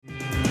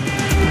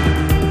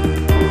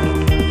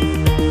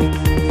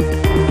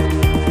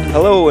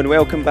Hello and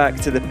welcome back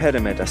to The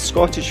Pyramid, a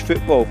Scottish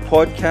football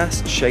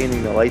podcast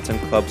shining the light on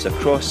clubs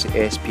across the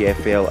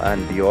SPFL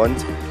and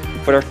beyond.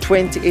 For our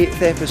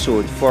 28th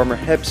episode, former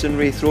Hibs and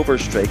Raith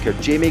Rovers striker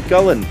Jamie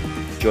Gullan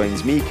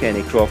joins me,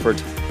 Kenny Crawford,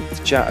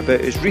 to chat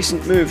about his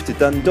recent move to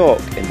Dundalk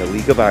in the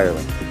League of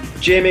Ireland.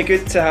 Jamie,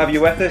 good to have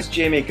you with us.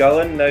 Jamie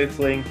Gullan, now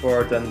playing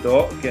for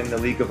Dundalk in the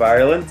League of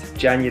Ireland.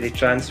 January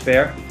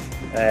transfer.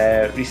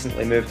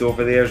 Recently moved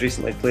over there,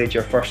 recently played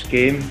your first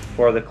game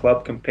for the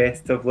club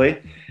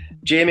competitively.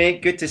 Jamie,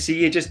 good to see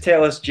you. Just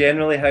tell us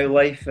generally how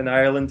life in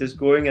Ireland is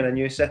going in a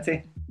new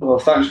city. Well,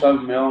 thanks for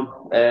having me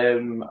on.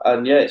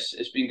 And yeah,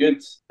 it's been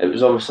good. It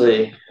was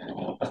obviously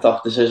a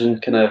tough decision,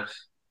 kind of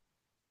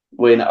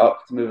weighing it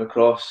up to move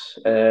across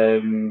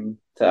to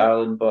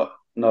Ireland, but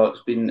no,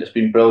 it's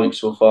been brilliant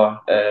so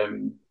far.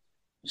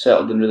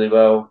 Settled in really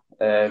well.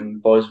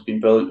 Boys have been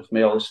brilliant with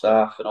me, all the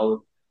staff and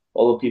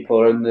all the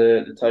people around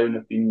the town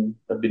have been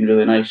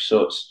really nice.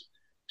 So it's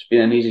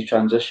been an easy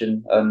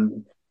transition,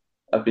 and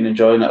I've been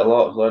enjoying it a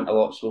lot. I've learnt a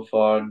lot so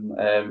far,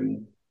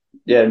 and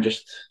yeah, and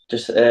just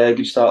a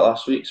good start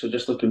last week. So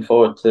just looking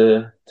forward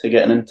to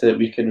getting into it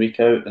week in, week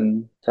out,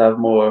 and to have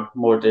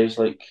more days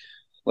like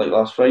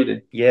last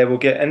Friday. Yeah, we'll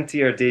get into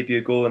your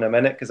debut goal in a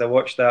minute because I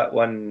watched that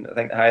one, I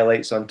think the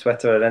highlights on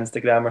Twitter or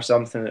Instagram or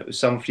something. It was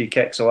some free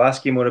kick, so I'll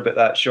ask you more about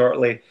that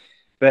shortly.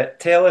 But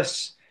tell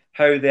us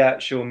how the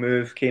actual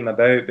move came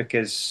about,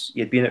 because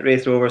you'd been at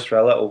Raith Rovers for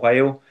a little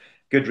while.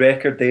 Good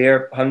record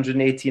there,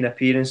 118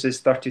 appearances,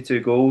 32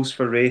 goals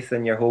for Raith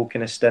in your whole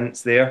kind of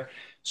stints there.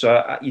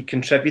 So you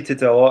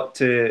contributed a lot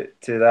to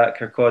that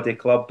Kirkcaldy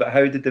club. But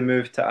how did the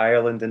move to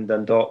Ireland and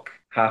Dundalk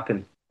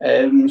happen?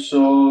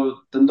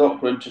 So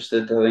Dundalk were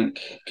interested, I think,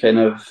 kind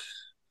of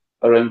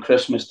around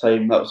Christmas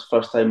time. That was the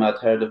first time I'd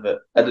heard of it.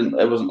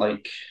 It wasn't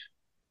like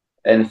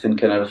anything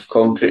kind of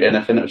concrete or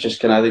anything. It was just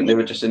kind of, I think they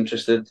were just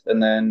interested.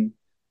 And then,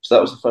 so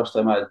that was the first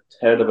time I'd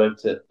heard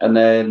about it. And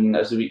then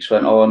as the weeks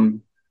went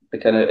on,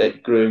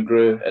 it grew and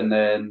grew. And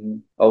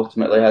then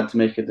ultimately I had to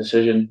make a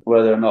decision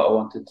whether or not I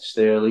wanted to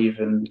stay or leave,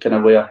 and kind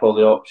of weigh up all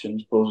the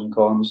options, pros and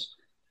cons,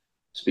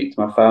 speak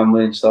to my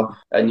family and stuff.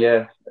 And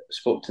yeah,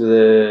 spoke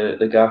to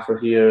the gaffer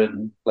here,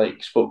 and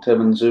like spoke to him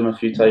on Zoom a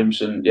few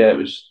times. And yeah, I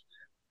was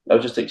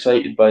just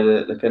excited by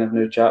the kind of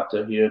new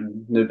chapter here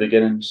and new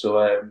beginning.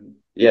 So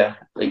yeah,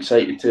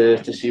 excited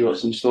to see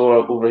what's in store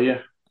over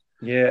here.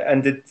 Yeah,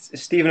 and did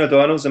Stephen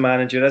O'Donnell's the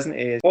manager, isn't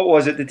he? What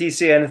was it? Did he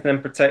say anything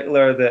in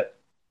particular that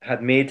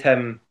had made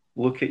him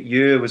look at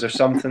you? Was there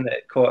something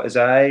that caught his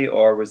eye,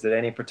 or was there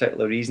any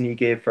particular reason he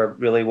gave for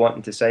really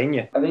wanting to sign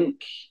you? I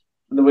think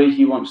the way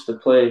he wants to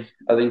play,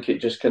 I think it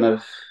just kind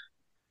of,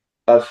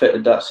 I've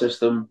fitted that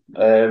system.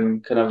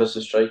 Kind of as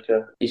a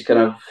striker, he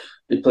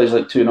plays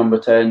like two number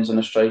tens and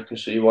a striker,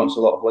 so he wants a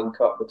lot of link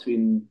up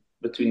between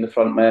the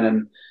front men,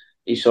 and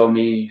he saw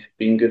me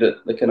being good at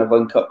the kind of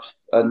link up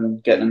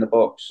and getting in the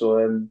box.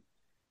 So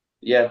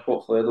yeah,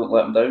 hopefully I don't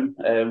let him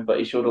down. But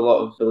he showed a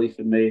lot of belief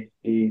in me.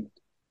 He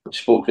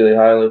spoke really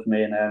highly of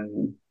me,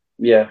 and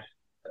yeah,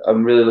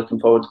 I'm really looking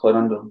forward to playing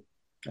under him.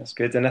 That's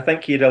good. And I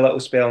think he had a little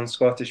spell in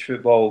Scottish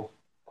football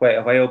quite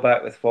a while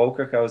back with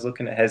Falkirk. I was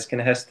looking at his kind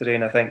of history,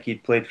 and I think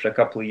he'd played for a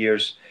couple of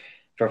years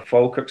for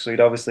Falkirk, so he'd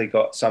obviously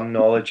got some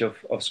knowledge of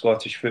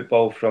Scottish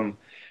football from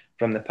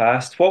the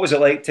past. What was it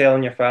like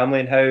telling your family,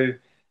 and how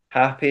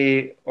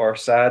happy or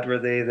sad were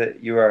they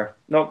that you were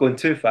not going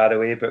too far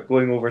away, but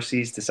going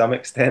overseas to some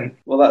extent?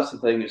 Well, that's the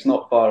thing. It's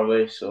not far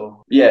away,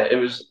 so yeah, it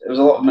was a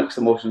lot of mixed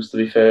emotions. To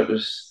be fair,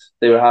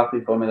 they were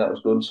happy for me that I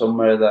was going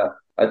somewhere that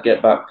I'd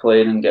get back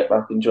playing and get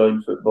back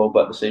enjoying football,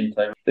 but at the same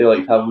time, they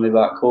liked having me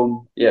back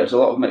home. Yeah, it was a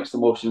lot of mixed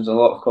emotions and a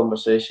lot of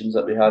conversations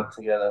that we had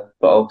together.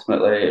 But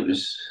ultimately, it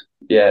was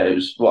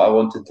what I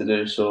wanted to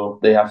do. So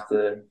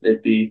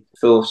they'd be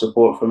full of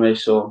support for me.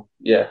 So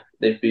yeah,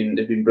 they've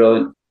been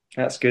brilliant.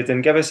 That's good.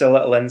 And give us a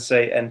little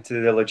insight into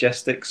the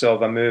logistics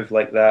of a move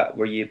like that.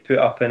 Were you put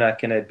up in a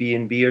kind of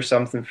B&B or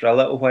something for a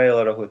little while,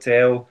 or a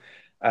hotel?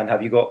 And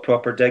have you got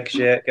proper digs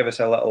yet? Give us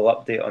a little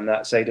update on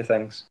that side of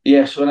things.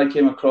 Yeah, so when I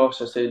came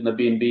across, I stayed in a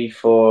B&B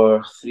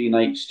for 3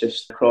 nights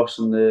just across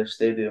from the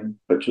stadium,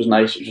 which was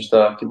nice. It was just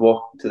I could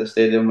walk to the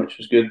stadium, which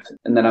was good.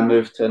 And then I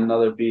moved to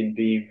another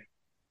B&B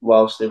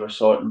whilst they were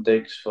sorting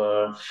digs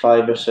for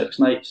 5 or 6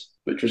 nights,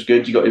 which was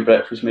good. You got your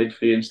breakfast made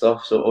for you and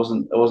stuff, so it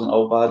wasn't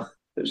all bad.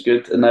 It was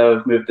good. And now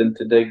I've moved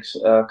into digs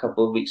a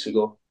couple of weeks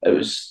ago. It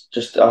was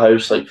just a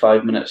house like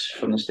 5 minutes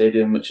from the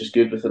stadium, which is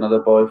good, with another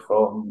boy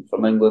from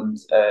England.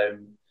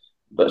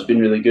 But it's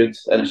been really good,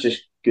 and it's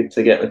just good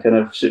to get the kind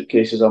of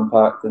suitcases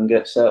unpacked and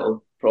get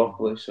settled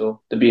properly. So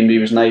the B&B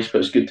was nice, but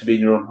it's good to be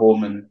in your own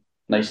home and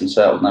nice and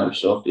settled now.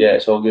 So yeah,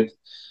 it's all good.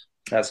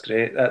 That's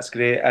great. That's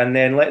great. And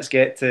then let's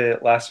get to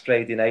last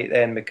Friday night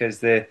then, because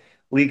the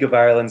League of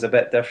Ireland's a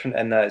bit different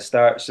in that it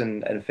starts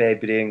in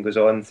February and goes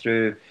on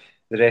through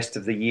the rest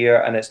of the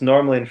year. And it's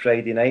normally on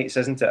Friday nights,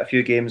 isn't it? A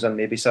few games on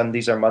maybe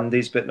Sundays or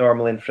Mondays, but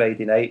normally on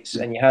Friday nights.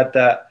 And you had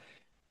that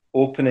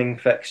opening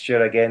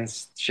fixture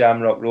against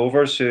Shamrock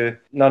Rovers, who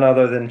none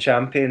other than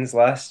champions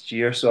last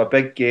year. So a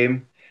big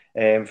game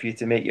for you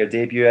to make your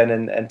debut in,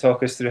 and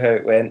talk us through how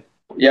it went.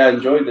 Yeah, I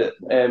enjoyed it.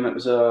 It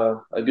was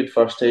a good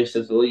first taste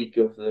of the league,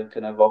 of the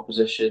kind of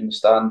opposition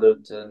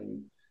standard,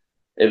 and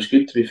it was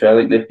good to be fair. I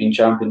think they've been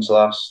champions the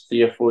last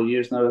 3 or 4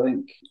 years now, I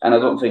think. And I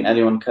don't think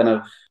anyone kind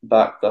of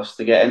backed us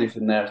to get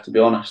anything there, to be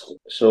honest.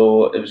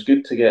 So it was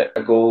good to get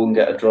a goal and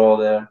get a draw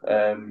there.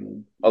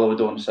 Although we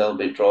don't want to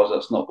celebrate draws,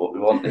 that's not what we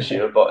want this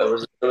year. But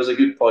it was a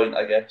good point,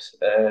 I guess.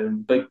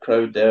 Big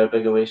crowd there,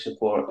 big away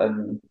support,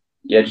 and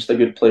yeah, just a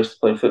good place to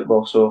play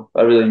football. So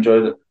I really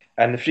enjoyed it.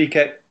 And the free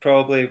kick,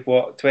 probably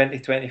what, 20,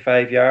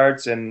 25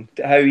 yards. And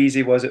how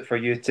easy was it for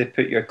you to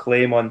put your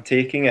claim on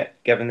taking it,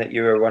 given that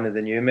you were one of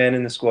the new men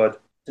in the squad?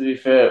 To be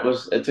fair,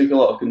 it took a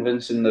lot of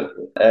convincing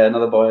that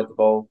another boy had the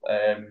ball.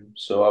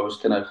 So I was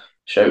kind of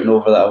shouting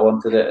over that I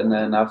wanted it, and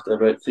then after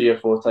about 3 or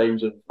 4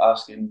 times of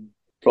asking,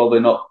 probably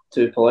not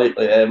too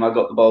politely, I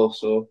got the ball.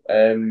 So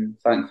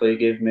thankfully he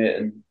gave me it,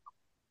 and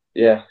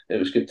yeah, it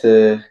was good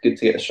to get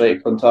the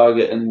strike on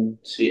target and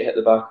see it hit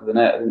the back of the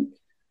net. I think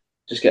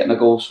just getting a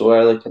goal so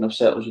early kind of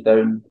settles you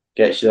down,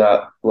 gets you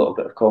that little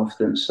bit of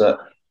confidence that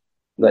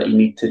you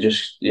need to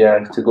just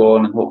to go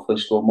on and hopefully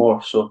score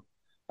more. So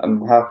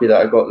I'm happy that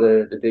I got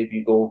the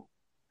debut goal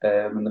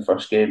in the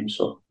first game.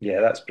 So Yeah,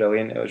 that's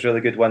brilliant. It was a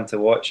really good one to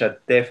watch. I'd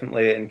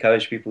definitely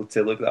encourage people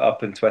to look that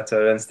up on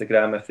Twitter or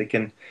Instagram if they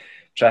can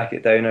track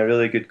it down. A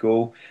really good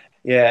goal.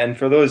 Yeah, and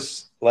for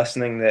those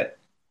listening that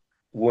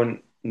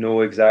won't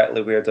know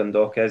exactly where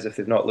Dundalk is if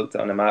they've not looked at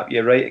it on a map,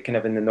 you're right, kind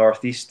of in the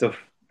northeast of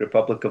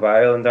Republic of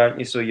Ireland, aren't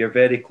you? So you're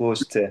very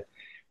close to,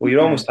 well,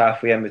 you're almost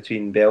halfway in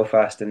between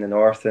Belfast in the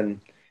north and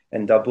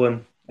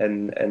Dublin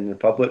in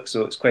Republic.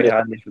 So it's quite yeah,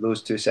 handy for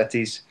those two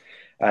cities.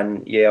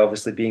 And yeah,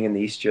 obviously being in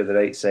the east, you're the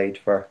right side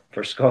for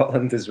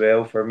Scotland as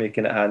well for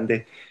making it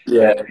handy.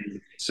 yeah,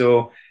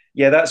 So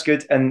yeah, that's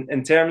good. And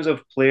in terms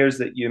of players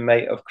that you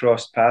might have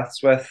crossed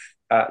paths with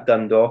at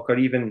Dundalk or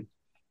even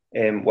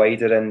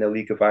wider in the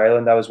League of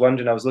Ireland. I was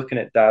wondering, I was looking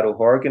at Daryl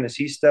Horgan. Is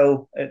he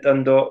still at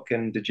Dundalk?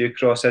 And did you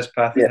cross his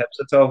path at yeah.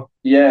 Hibs at all?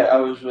 Yeah, I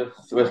was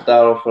with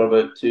Daryl for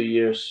about 2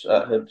 years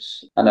at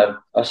Hibs, and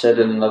I said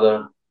in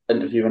another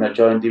interview when I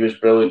joined, he was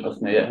brilliant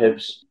with me at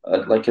Hibs.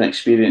 Like an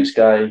experienced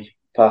guy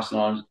passing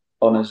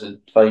on his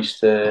advice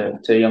to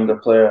a younger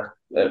player.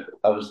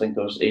 I was think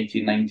I was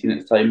 18, 19 at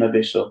the time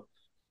maybe. So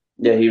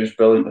yeah, he was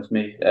brilliant with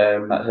me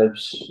at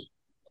Hibs.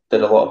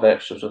 Did a lot of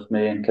extras with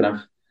me and kind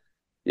of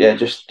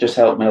just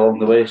helped me along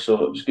the way.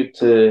 So it was good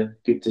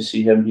to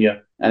see him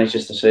here, and he's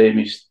just the same.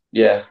 He's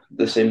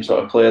the same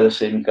sort of player, the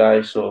same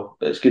guy. So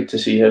it's good to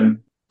see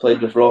him.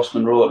 Played with Ross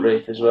Monroe at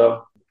Raith as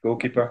well.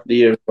 Goalkeeper. The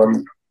year we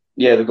won,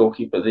 yeah, the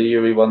goalkeeper. The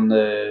year we won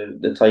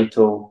the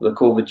title, the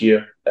COVID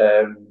year.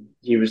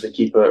 He was the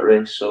keeper at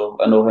Raith, so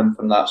I know him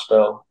from that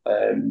spell.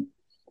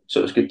 So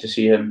it was good to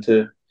see him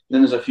too.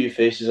 Then there's a few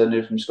faces I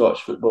knew from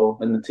Scottish football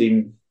in the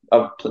team.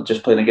 I've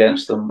just playing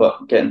against them,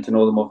 but getting to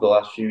know them over the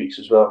last few weeks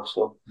as well.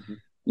 So Mm-hmm.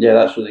 yeah,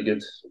 that's really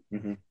good.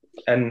 Mm-hmm.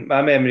 And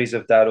my memories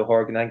of Daryl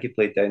Horgan, I think he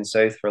played down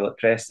south for like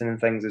Preston and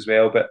things as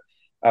well. But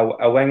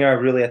a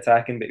winger really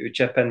attacking, but he would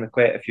chip in with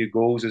quite a few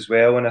goals as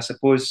well. And I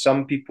suppose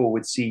some people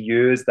would see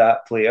you as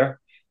that player,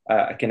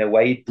 a kind of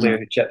wide player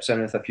who chips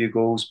in with a few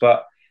goals.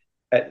 But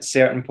at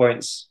certain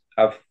points,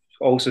 I've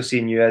also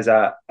seen you as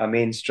a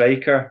main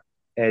striker,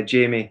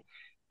 Jamie.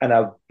 And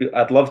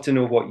I'd love to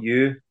know what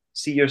you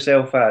see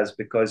yourself as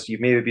because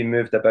you've maybe been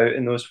moved about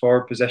in those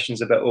forward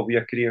positions a bit over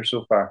your career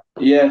so far.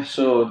 Yeah,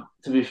 so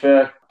to be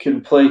fair, I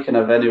can play kind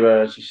of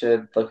anywhere, as you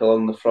said, like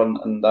along the front,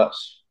 and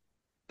that's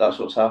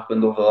what's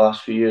happened over the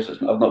last few years.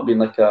 I've not been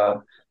like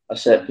a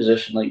set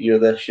position like you're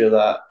this, you're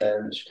that.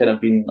 It's kind of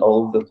been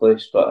all over the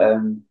place. But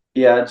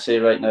yeah, I'd say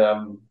right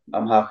now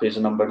I'm happy as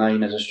a number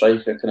nine, as a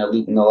striker, kind of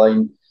leading the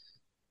line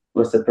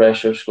with the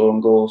pressure,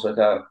 scoring goals. Like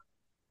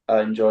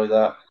I enjoy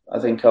that. I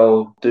think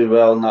I'll do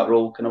well in that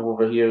role, kind of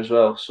over here as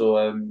well.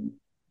 So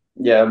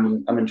yeah,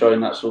 I'm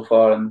enjoying that so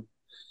far, and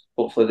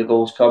hopefully the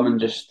goals come, and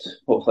just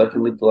hopefully I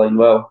can lead the line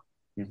well.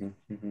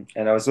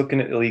 And I was looking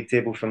at the league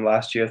table from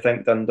last year. I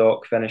think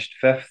Dundalk finished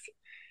fifth,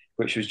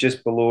 which was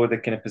just below the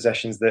kind of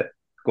positions that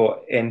got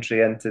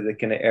entry into the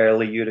kind of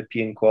early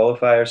European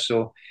qualifiers.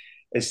 So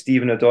is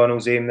Stephen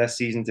O'Donnell's aim this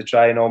season to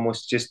try and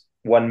almost just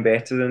one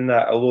better than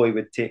that? Although he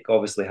would take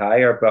obviously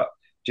higher, but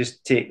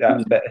just take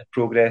that bit of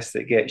progress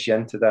that gets you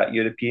into that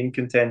European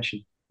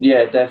contention.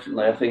 Yeah,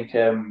 definitely. I think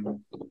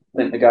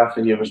the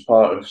gaffer here was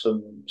part of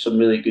some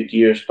really good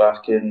years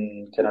back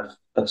in kind of,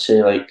 I'd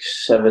say like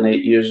 7,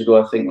 8 years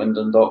ago. I think when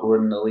Dundalk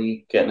were in the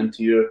league, getting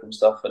into Europe and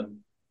stuff,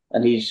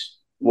 and he's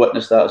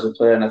witnessed that as a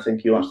player, and I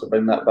think he wants to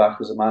bring that back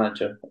as a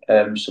manager.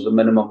 So the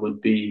minimum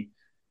would be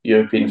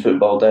European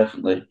football,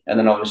 definitely, and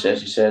then obviously,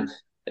 as you said,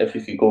 if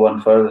we could go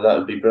one further, that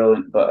would be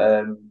brilliant.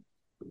 But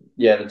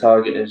yeah, the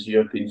target is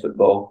European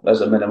football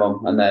as a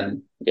minimum, and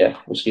then yeah,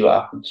 we'll see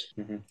what happens.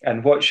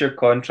 And what's your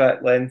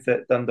contract length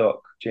at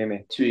Dundalk,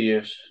 Jamie? 2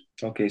 years.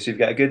 Okay, so you've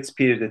got a good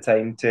period of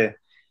time to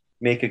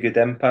make a good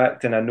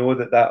impact. And I know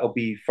that that'll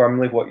be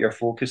firmly what you're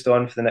focused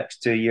on for the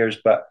next 2 years.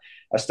 But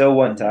I still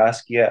want to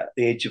ask you at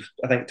the age of,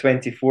 I think,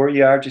 24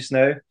 you are just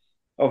now,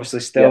 obviously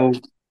Yeah. still,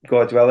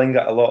 God willing,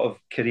 got a lot of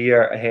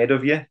career ahead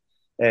of you.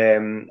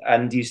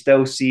 And do you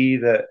still see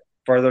that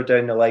further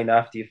down the line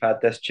after you've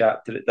had this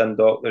chapter at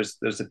Dundalk,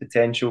 there's a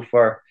potential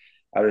for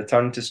a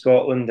return to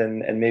Scotland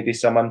and maybe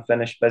some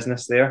unfinished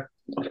business there?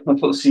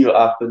 We'll see what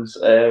happens.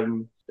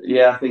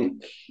 Yeah, I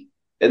think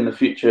in the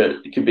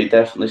future it could be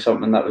definitely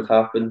something that would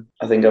happen.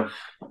 I think I've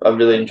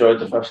really enjoyed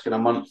the first kind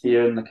of month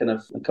here and the kind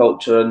of the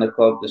culture in the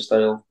club, the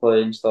style of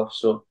play and stuff.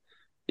 So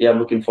yeah, I'm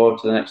looking forward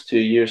to the next 2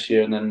 years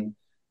here, and then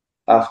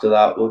after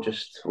that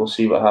we'll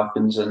see what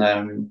happens.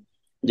 And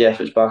yeah,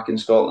 if it's back in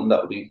Scotland,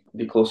 that'll be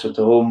closer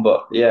to home.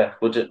 But yeah,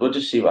 we'll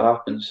just see what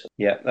happens.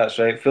 Yeah, that's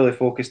right. Fully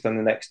focused on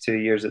the next 2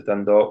 years at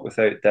Dundalk,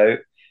 without doubt.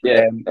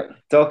 Yeah.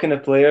 Talking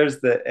of players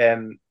that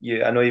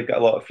I know you've got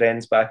a lot of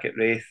friends back at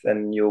Raith,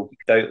 and you'll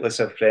doubtless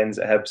have friends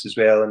at Hibs as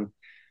well, and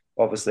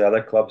obviously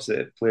other clubs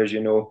that players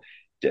you know.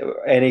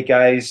 Any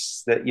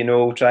guys that you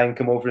know try and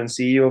come over and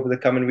see you over the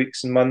coming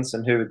weeks and months,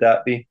 and who would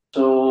that be?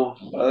 So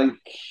I think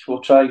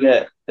we'll try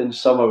get in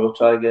summer. We'll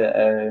try get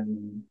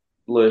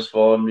Lewis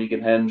Vaughan,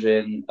 Regan Hendry,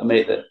 and a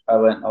mate that I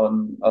went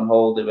on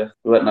holiday with.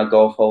 We went on a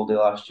golf holiday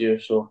last year,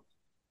 so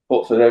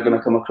hopefully they're going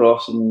to come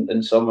across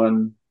in summer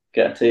and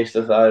get a taste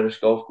of the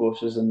Irish golf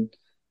courses and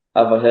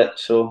have a hit.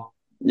 So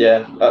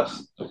yeah,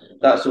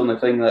 that's the only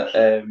thing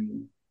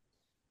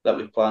that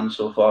we've planned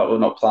so far. We've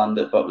not planned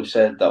it, but we've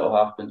said that will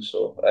happen.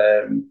 So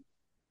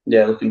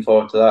yeah, looking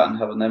forward to that and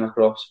having them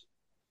across.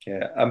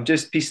 Yeah, I'm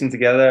just piecing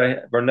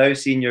together. We're now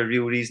seeing your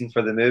real reason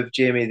for the move,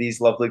 Jamie. These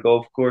lovely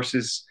golf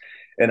courses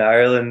in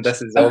Ireland.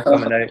 This is all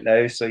coming out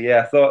now. So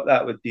yeah, I thought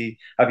that would be.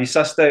 Have you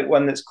sussed out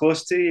one that's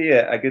close to you?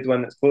 A good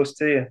one that's close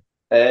to you?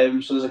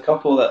 So there's a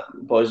couple that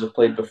boys have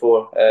played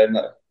before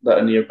that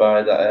are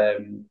nearby that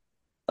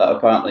are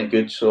apparently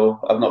good. So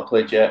I've not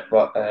played yet,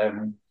 but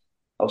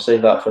I'll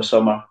save that for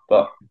summer.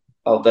 But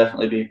I'll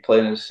definitely be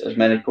playing as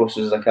many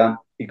courses as I can.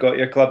 You got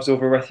your clubs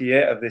over with you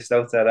yet? Have they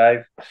still to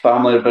arrive?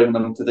 Family are bringing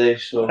them today,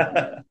 so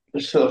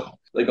so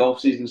the golf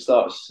season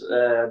starts.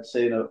 I'd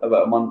say in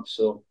about a month.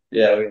 So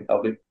yeah,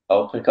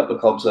 I'll pick up the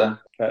clubs then.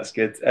 That's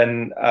good.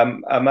 And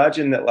I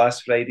imagine that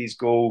last Friday's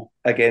goal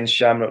against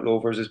Shamrock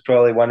Rovers is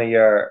probably one of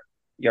your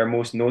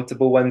most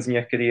notable ones in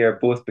your career,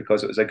 both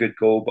because it was a good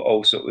goal, but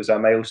also it was a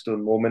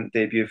milestone moment,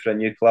 debut for a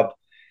new club.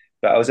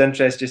 But I was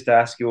interested just to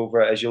ask you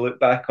over it, as you look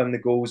back on the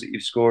goals that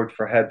you've scored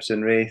for Hibs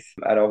and Raith,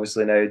 and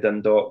obviously now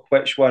Dundalk,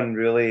 which one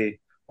really,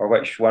 or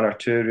which one or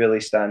two really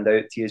stand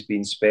out to you as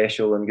being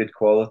special and good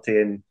quality?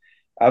 And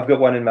I've got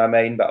one in my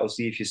mind, but I'll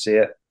see if you say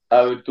it.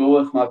 I would go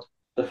with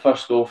the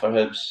first goal for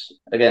Hibs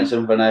against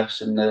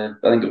Inverness in I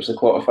think it was the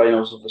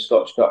quarterfinals of the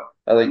Scottish Cup.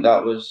 I think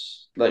that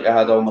was like I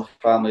had all my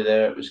family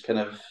there. It was kind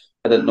of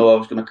I didn't know I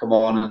was going to come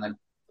on, and then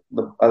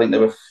I think they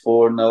were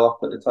 4-0 up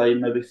at the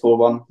time, maybe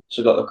 4-1.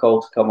 So got the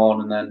call to come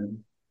on, and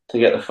then to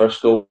get the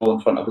first goal in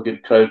front of a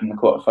good crowd in the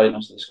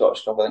quarterfinals of the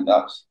Scottish Cup. I think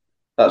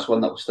that's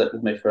one that will stick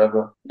with me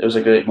forever. It was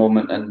a great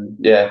moment, and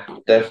yeah,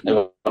 definitely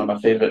one of my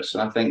favourites.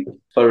 And I think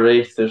for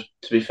Raith, to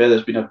be fair,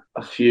 there's been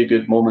a few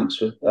good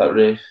moments at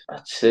Raith.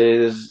 I'd say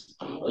there's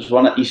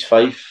one at East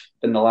Fife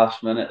in the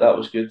last minute. That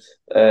was good,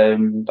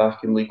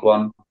 back in League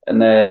One.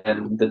 And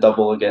then the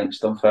double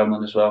against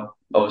Dunfermline as well.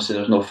 Obviously,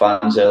 there was no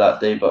fans there that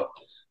day, but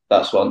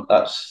that's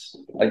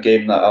a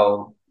game that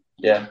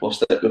will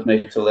stick with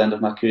me till the end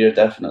of my career,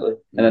 definitely.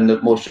 And then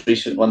the most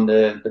recent one,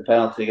 the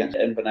penalty against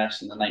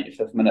Inverness in the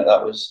 95th minute,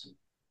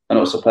 I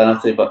know it's a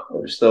penalty, but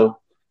it was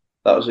still,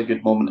 that was a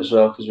good moment as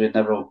well, because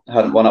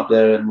hadn't won up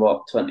there in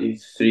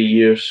 23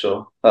 years,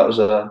 so that was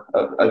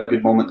a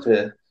good moment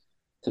to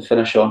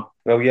finish on.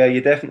 Well, yeah, you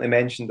definitely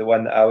mentioned the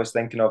one that I was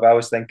thinking of. I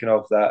was thinking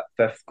of that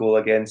fifth goal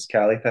against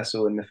Cali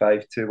Thistle in the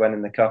 5-2 win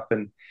in the Cup.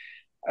 And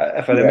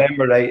if I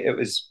remember right, it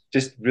was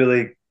just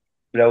really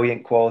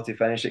brilliant quality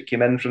finish. It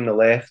came in from the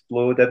left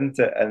low, didn't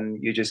it?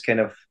 And you just kind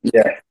of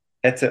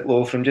hit it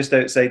low from just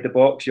outside the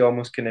box. You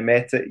almost kind of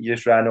met it. You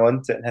just ran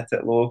onto it and hit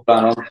it low.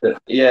 Ran onto it.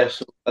 Yeah,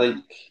 so I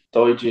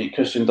think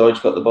Christian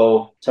Doidge got the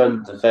ball,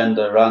 turned the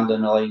defender, ran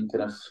down the line,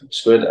 kind of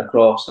squared it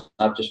across, and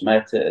I've just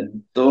met it.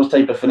 And those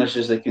type of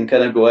finishes, they can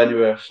kind of go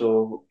anywhere.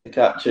 So to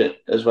catch it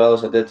as well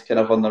as I did, kind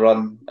of on the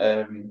run,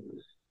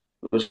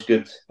 was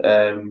good.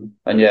 And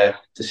yeah,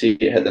 to see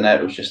it hit the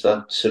net was just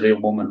a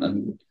surreal moment,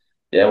 and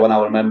yeah, one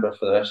I'll remember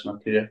for the rest of my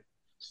career.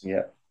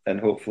 Yeah, and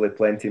hopefully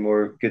plenty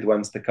more good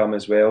ones to come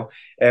as well.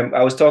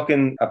 I was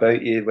talking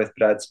about you with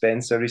Brad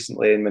Spencer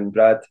recently, and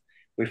when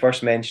we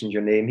first mentioned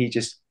your name, he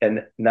just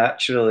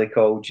naturally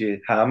called you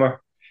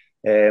Hammer.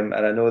 And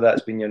I know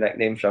that's been your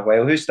nickname for a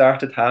while. Who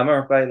started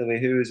Hammer, by the way?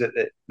 Who is it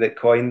that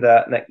coined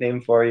that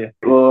nickname for you?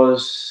 It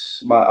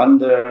was my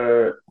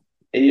under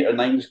 8 or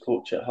 9s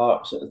coach at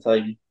Hearts at the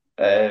time.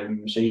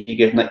 So he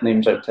gave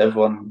nicknames out to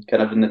everyone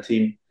kind of in the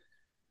team.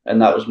 And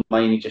that was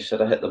mine. He just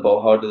said I hit the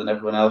ball harder than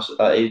everyone else at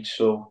that age.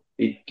 So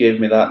he gave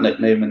me that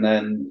nickname, and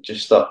then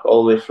just stuck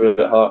all the way through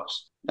at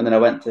Hearts. And then I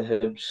went to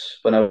Hibs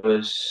when I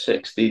was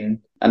 16,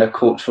 and a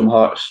coach from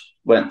Hearts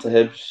went to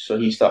Hibs. So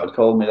he started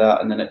calling me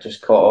that, and then it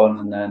just caught on.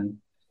 And then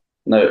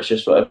now it's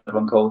just what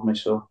everyone calls me.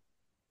 So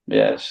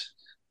yeah,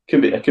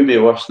 it could be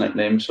a worse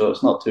nickname, so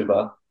it's not too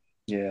bad.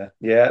 Yeah,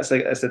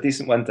 it's a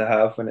decent one to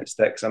have when it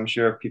sticks. I'm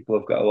sure people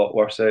have got a lot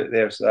worse out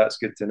there, so that's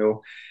good to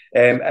know.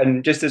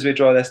 And just as we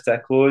draw this to a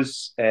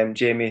close,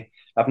 Jamie,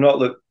 I've not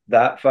looked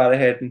that far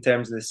ahead in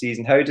terms of the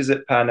season. How does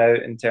it pan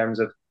out in terms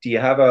of, do you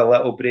have a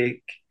little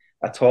break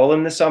at all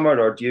in the summer,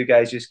 or do you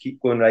guys just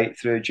keep going right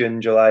through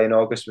June, July, and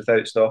August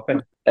without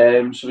stopping?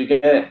 So we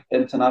get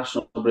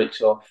international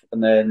breaks off,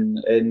 and then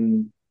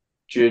in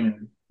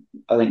June,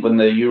 I think when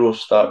the Euros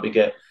start, we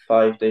get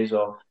 5 days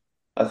off.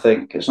 I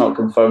think it's not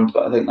confirmed,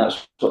 but I think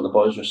that's what the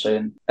boys were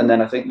saying. And then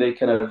I think they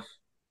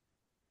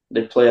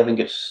play. I think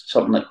it's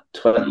something like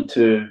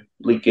 22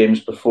 league games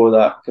before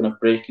that kind of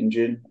break in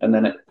June, and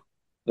then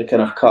the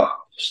kind of cup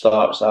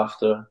starts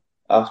after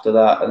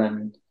that, and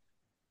then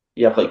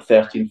you have like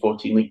 13,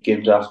 14 league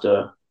games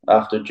after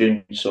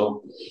June.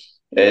 So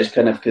it is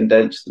kind of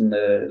condensed in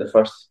the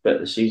first bit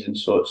of the season,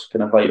 so it's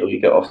kind of vital you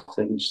get off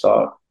to a good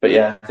start. But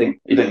yeah, I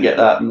think you didn't get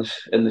that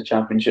in the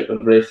championship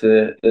with Raith,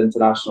 the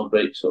international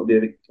break, so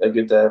it'll be a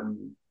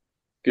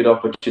good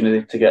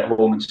opportunity to get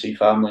home and see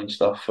family and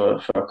stuff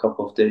for a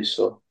couple of days.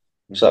 So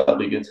that'll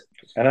be good.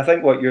 And I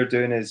think what you're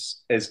doing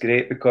is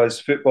great, because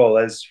football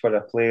is, for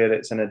a player,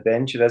 it's an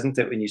adventure, isn't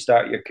it? When you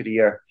start your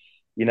career,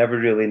 you never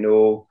really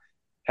know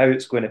how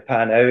it's going to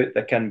pan out.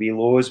 There can be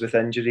lows with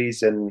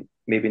injuries and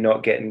maybe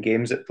not getting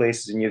games at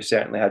places, and you've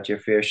certainly had your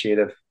fair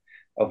share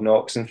of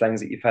knocks and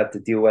things that you've had to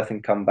deal with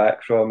and come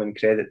back from, and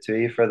credit to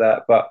you for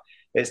that. But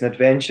it's an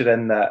adventure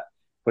in that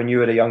when you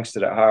were a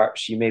youngster at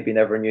Hearts, you maybe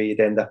never knew you'd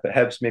end up at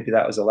Hibs. Maybe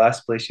that was the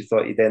last place you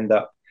thought you'd end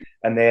up.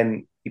 And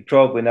then you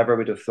probably never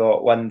would have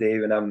thought one day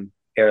when I'm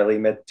early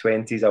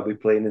mid-20s, I'll be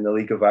playing in the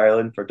League of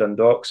Ireland for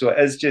Dundalk. So it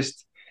is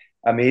just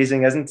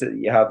amazing, isn't it?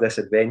 You have this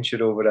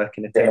adventure over a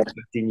kind of 10 to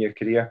 15 year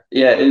career.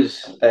 Yeah, it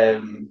is.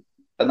 And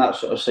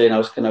that's what I was saying. I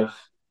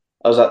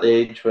was at the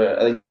age where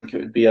I think it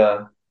would be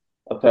a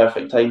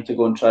perfect time to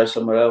go and try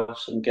somewhere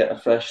else and get a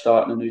fresh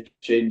start and a new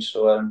change.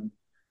 So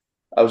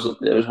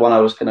it was one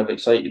I was kind of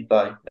excited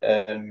by.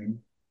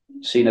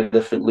 Seeing a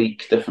different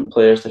league, different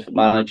players, different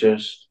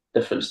managers,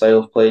 different style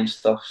of playing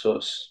stuff. So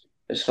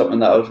it's something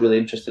that I was really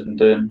interested in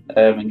doing,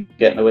 and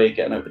getting away,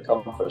 getting out of the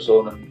comfort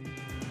zone,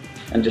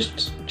 and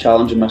just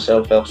challenging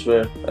myself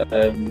elsewhere.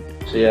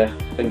 So yeah,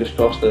 fingers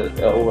crossed that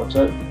it all works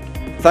out.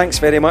 Thanks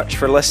very much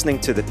for listening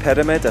to The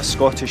Pyramid, a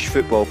Scottish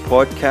football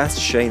podcast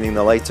shining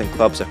the light on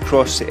clubs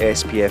across the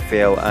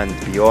SPFL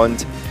and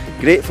beyond.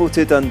 Grateful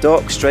to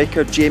Dundalk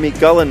striker Jamie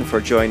Gullan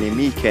for joining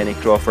me, Kenny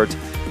Crawford.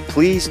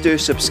 Please do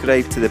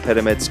subscribe to the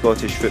Pyramid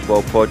Scottish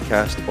Football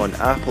Podcast on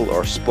Apple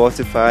or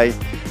Spotify,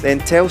 then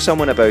tell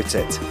someone about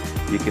it.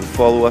 You can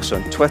follow us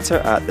on Twitter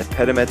at The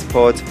Pyramid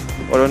Pod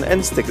or on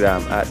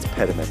Instagram at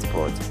Pyramid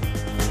Pod.